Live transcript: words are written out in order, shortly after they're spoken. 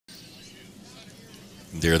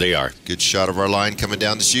There they are. Good shot of our line coming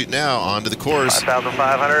down the chute now, onto the course.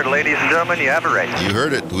 5,500, ladies and gentlemen, you have a race. You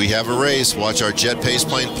heard it. We have a race. Watch our jet pace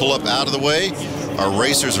plane pull up out of the way. Our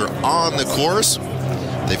racers are on the course.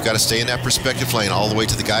 They've got to stay in that perspective lane all the way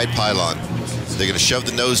to the guide pylon. They're going to shove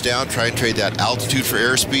the nose down, try and trade that altitude for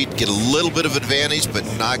airspeed, get a little bit of advantage, but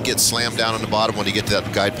not get slammed down on the bottom when you get to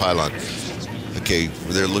that guide pylon. Okay,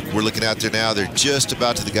 we're looking out there now. They're just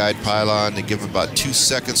about to the guide pylon. They give them about 2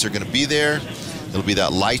 seconds. They're going to be there. It'll be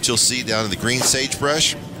that light you'll see down in the green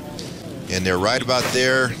sagebrush. And they're right about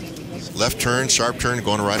there. Left turn, sharp turn,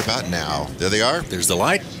 going right about now. There they are. There's the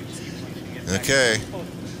light. Okay.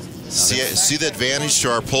 See the advantage to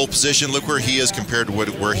our pole position? Look where he is compared to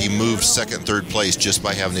where he moved second, third place just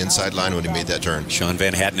by having the inside line when he made that turn. Sean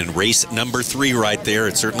Van Hatten in race number 3 right there.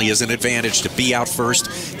 It certainly is an advantage to be out first.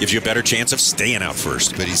 Gives you a better chance of staying out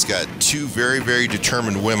first. But he's got 2 very, very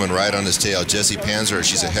determined women right on his tail. Jessie Panzer,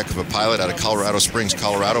 she's a heck of a pilot out of Colorado Springs,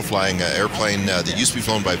 Colorado, flying an airplane that used to be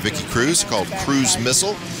flown by Vicky Cruz called Cruise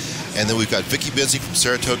Missile. And then we've got Vicki Benzing from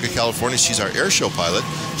Saratoga, California. She's our air show pilot.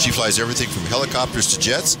 She flies everything from helicopters to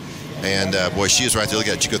jets. And boy, she is right there. Look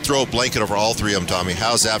at it. You could throw a blanket over all 3 of them, Tommy.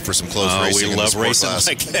 How's that for some close racing? We love racing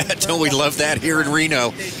like that. Don't we love that here in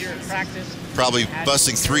Reno? Probably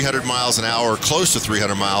busting 300 miles an hour, close to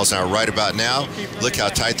 300 miles an hour right about now. Look how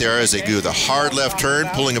tight they are as they do the hard left turn,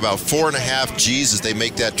 pulling about 4.5 G's as they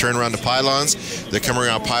make that turn around the pylons. They're coming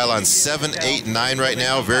around pylons 7, 8, and 9 right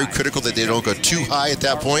now. Very critical that they don't go too high at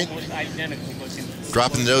that point.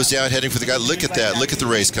 Dropping the nose down, heading for the guy. Look at that. Look at the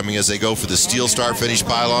race coming as they go for the steel start finish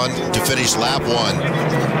pylon to finish lap 1.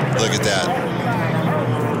 Look at that.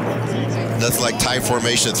 Nothing like tight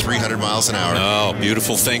formation at 300 miles an hour. Oh,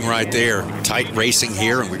 beautiful thing right there. Tight racing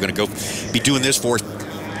here, and we're going to be doing this for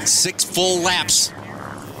 6 full laps.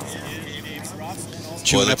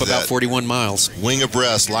 Chewing up about 41 miles. Wing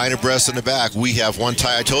abreast, line abreast in the back. We have one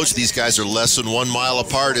tie. I told you these guys are less than 1 mile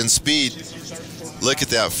apart in speed. Look at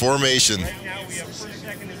that formation.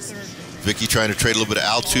 Vicky trying to trade a little bit of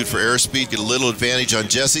altitude for airspeed, get a little advantage on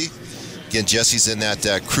Jessie. Again, Jessie's in that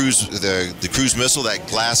cruise, the cruise missile, that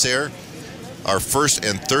Glasair. Our first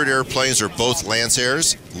and third airplanes are both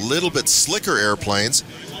Lancairs, little bit slicker airplanes,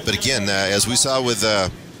 but again, as we saw with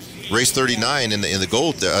race 39 in the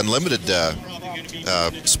gold, the unlimited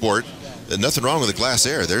sport, nothing wrong with the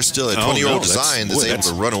Glasair. They're still a 20-year-old design that's able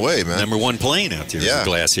to run away, man. #1 plane out there, yeah.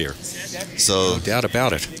 The Glasair. So no doubt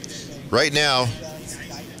about it. Right now.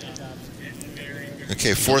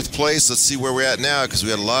 Okay, 4th place. Let's see where we're at now because we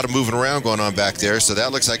had a lot of moving around going on back there. So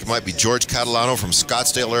that looks like it might be George Catalano from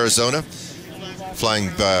Scottsdale, Arizona, flying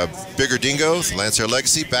Bigger Dingo, the Lancair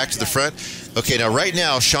Legacy, back to the front. Okay, now right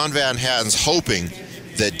now, Sean Van Hatten's hoping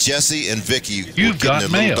that Jessie and Vicky will get in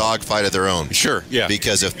a little dogfight of their own. Sure, yeah.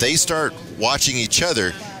 Because if they start watching each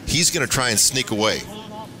other, he's going to try and sneak away.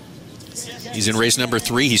 He's in race number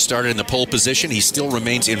 3. He started in the pole position. He still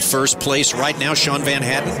remains in first place right now, Sean Van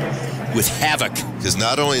Hatten, with havoc. Because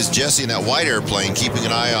not only is Jessie in that white airplane keeping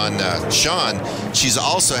an eye on Sean, she's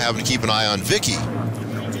also having to keep an eye on Vicky.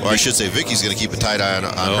 Or I should say Vicky's going to keep a tight eye on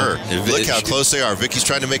her. Look how close they are. Vicky's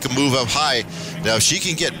trying to make a move up high. Now, if she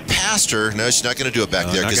can get past her, no, she's not going to do it back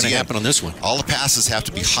there. Not going to happen on this one. All the passes have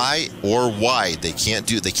to be high or wide. They can't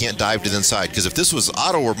dive to the inside. Because if this was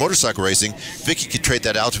auto or motorcycle racing, Vicky could trade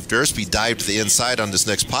that altitude for airspeed, dive to the inside on this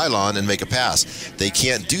next pylon, and make a pass. They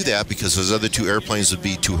can't do that because those other 2 airplanes would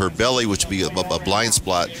be to her belly, which would be a blind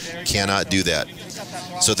spot. Cannot do that.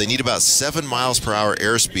 So they need about 7 miles per hour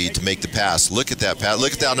airspeed to make the pass. Look at that pass.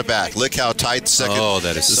 Look at that on the back. Look how tight second. Oh,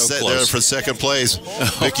 that is so close. There for second place.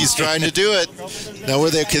 Vicky's trying to do it. Now,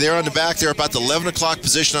 they're on the back. They're about the 11 o'clock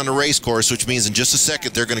position on the race course, which means in just a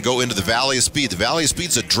second they're going to go into the Valley of Speed. The Valley of Speed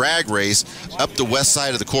is a drag race up the west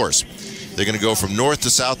side of the course. They're going to go from north to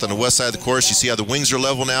south on the west side of the course. You see how the wings are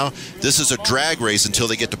level now? This is a drag race until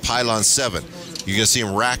they get to pylon 7. You're going to see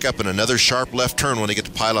them rack up in another sharp left turn when they get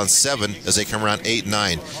to pylon 7 as they come around 8 and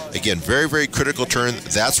 9. Again, very, very critical turn.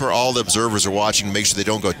 That's where all the observers are watching to make sure they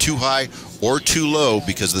don't go too high or too low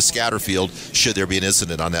because of the scatter field should there be an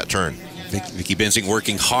incident on that turn. Vicky Benzing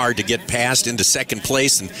working hard to get past into second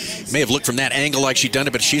place, and may have looked from that angle like she'd done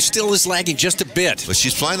it, but she still is lagging just a bit. But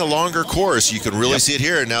she's flying a longer course. You can really see it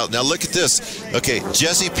here. Now look at this. Okay,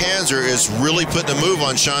 Jessie Panzer is really putting a move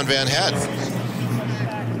on Sean Van Hatten.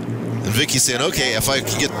 And Vicky's saying, okay, if I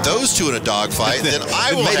can get those 2 in a dogfight, then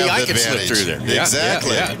I will maybe have I the can advantage. slip through there.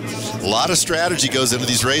 Exactly. Yeah. A lot of strategy goes into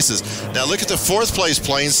these races. Now look at the 4th place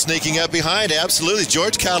plane sneaking up behind. Absolutely.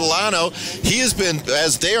 George Catalano, he has been,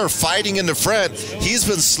 as they are fighting in the front, he's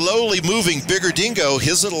been slowly moving Bigger Dingo,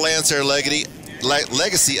 his little Lancair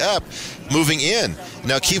Legacy up. moving in.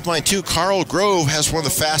 Now, keep in mind, too, Carl Grove has one of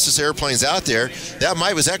the fastest airplanes out there.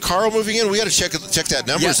 Was that Carl moving in? We got to check that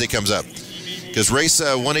number as it comes up. Because race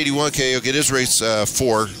 181, okay, it is race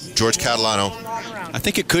 4, George Catalano. I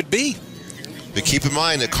think it could be. But keep in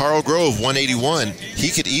mind that Carl Grove, 181, he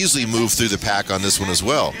could easily move through the pack on this one as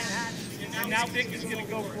well.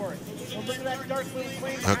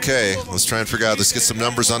 Okay, let's try and figure out. Let's get some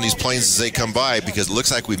numbers on these planes as they come by, because it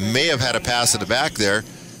looks like we may have had a pass in the back there.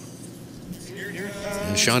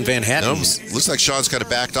 And Sean Van Hatten. Looks like Sean's kind of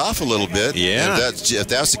backed off a little bit. Yeah. And if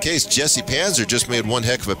that's the case, Jesse Panzer just made one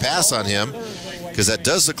heck of a pass on him, because that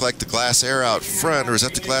does look like the Glasair out front, or is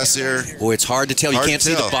that the Glasair? Boy, it's hard to tell. You can't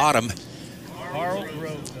see the bottom.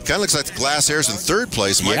 Kind of looks like the Glasair's in third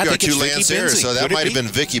place. Might be our two Lancers, so that might have been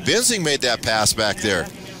Vicky Benzing made that pass back there.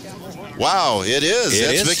 Wow, it is.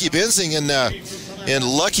 That's Vicky Benzing and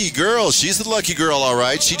Lucky Girl. She's the lucky girl, all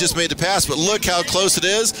right. She just made the pass, but look how close it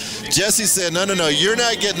is. Jesse said, no, you're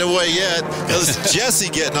not getting away yet. It's Jesse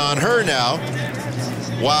getting on her now.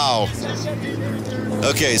 Wow.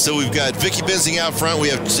 Okay, so we've got Vicky Benzing out front. We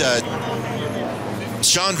have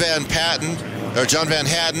John Van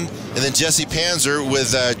Hatten, and then Jesse Panzer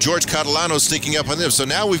with George Catalano sneaking up on them. So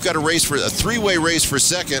now we've got a three-way race for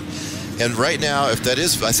second. And right now, I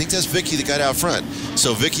think that's Vicky that got out front.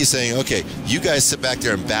 So Vicky's saying, okay, you guys sit back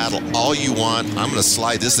there and battle all you want. I'm going to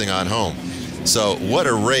slide this thing on home. So what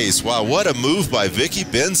a race. Wow, what a move by Vicky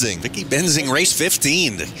Benzing. Vicky Benzing, race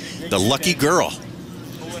 15, the lucky girl.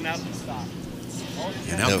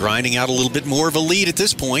 And now grinding out a little bit more of a lead at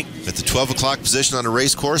this point. At the 12 o'clock position on the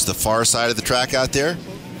race course, the far side of the track out there.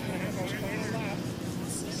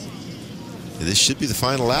 This should be the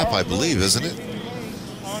final lap, I believe, isn't it?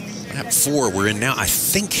 Lap 4 we're in now, I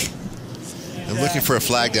think. I'm looking for a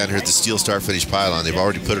flag down here at the steel start finish pylon. They've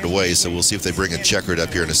already put it away, so we'll see if they bring a checkered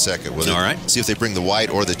up here in a second. All right. See if they bring the white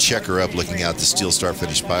or the checker up looking out the steel start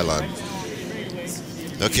finish pylon.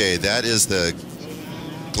 Okay, that is the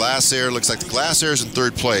Glasair. Looks like the Glasair's in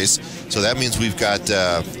third place. So that means we've got,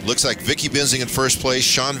 looks like Vicky Benzing in first place,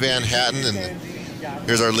 Sean Van Hatten, and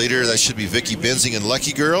here's our leader. That should be Vicky Benzing and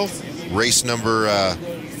Lucky Girl. Race number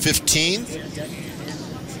 15.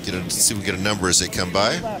 See if we can get a number as they come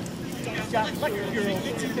by.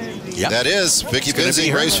 Yep. That is Vicky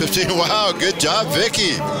Benzing, race 15. Wow, good job,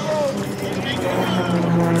 Vicky.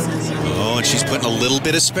 Oh, and she's putting a little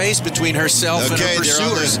bit of space between herself and her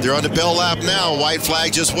pursuers. They're on the bell lap now. White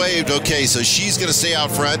flag just waved. Okay, so she's going to stay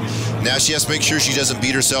out front. Now she has to make sure she doesn't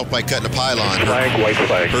beat herself by cutting a pylon. White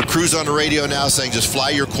flag. Her crew's on the radio now saying just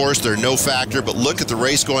fly your course. They're no factor. But look at the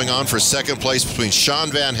race going on for second place between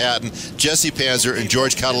Sean Van Hatten, Jesse Panzer, and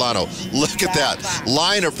George Catalano. Look at that.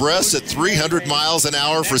 Line abreast at 300 miles an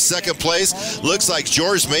hour for second place. Looks like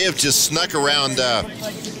George may have just snuck around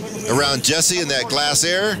Jesse in that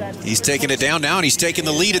Glasair. He's taking it down now, and he's taking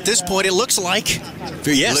the lead at this point, it looks like.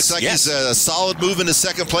 Yes, looks like he's a solid move into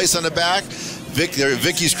second place on the back.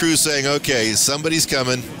 Vicky's crew saying, okay, somebody's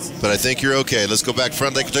coming, but I think you're okay. Let's go back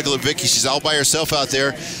front. Take a look at Vicky. She's all by herself out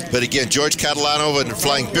there. But again, George Catalano and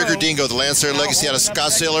flying Bigger Dingo, the Lancair Legacy out of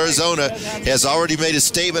Scottsdale, Arizona, has already made a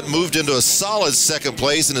statement, moved into a solid second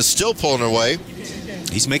place, and is still pulling away.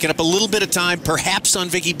 He's making up a little bit of time, perhaps on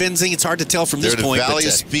Vicky Benzing. It's hard to tell from this point. They're at a valley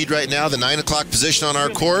of speed right now, the 9 o'clock position on our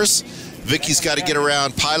course. Vicky's got to get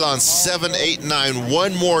around pylon 7, 8, 9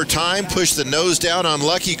 one more time, push the nose down on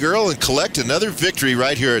Lucky Girl, and collect another victory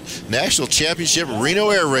right here at National Championship Reno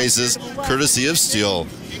Air Races, courtesy of Steel.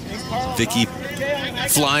 Vicky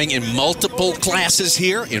flying in multiple classes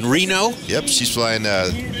here in Reno. Yep, she's flying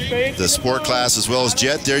the sport class as well as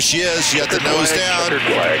jet. There she is. She got the nose down.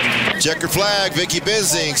 Checker flag. Vicky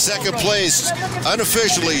Benzing, second place.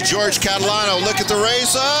 Unofficially, George Catalano. Look at the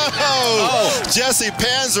race. Oh! Jesse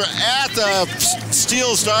Panzer at the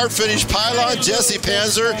steel start finish pylon. Jesse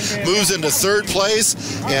Panzer moves into third place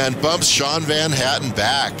and bumps Sean Van Hatten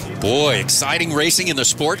back. Boy, exciting racing in the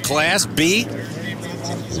sport class B.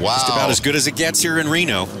 Wow. Just about as good as it gets here in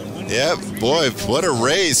Reno. Yep, boy, what a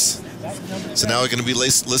race. So now we're going to be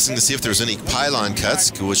listening to see if there's any pylon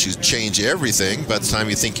cuts, which you change everything by the time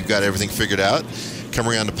you think you've got everything figured out.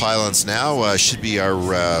 Coming around to pylons now should be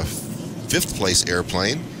our fifth place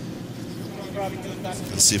airplane.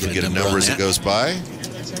 Let's see if we get a number as it goes by.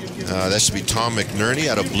 That should be Tom McNerney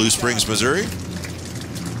out of Blue Springs, Missouri.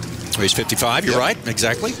 Race 55, you're right,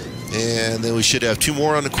 exactly. And then we should have two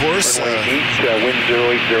more on the course. Wind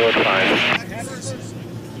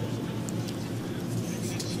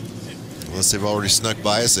 0805. Unless they've already snuck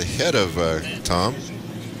by us ahead of Tom.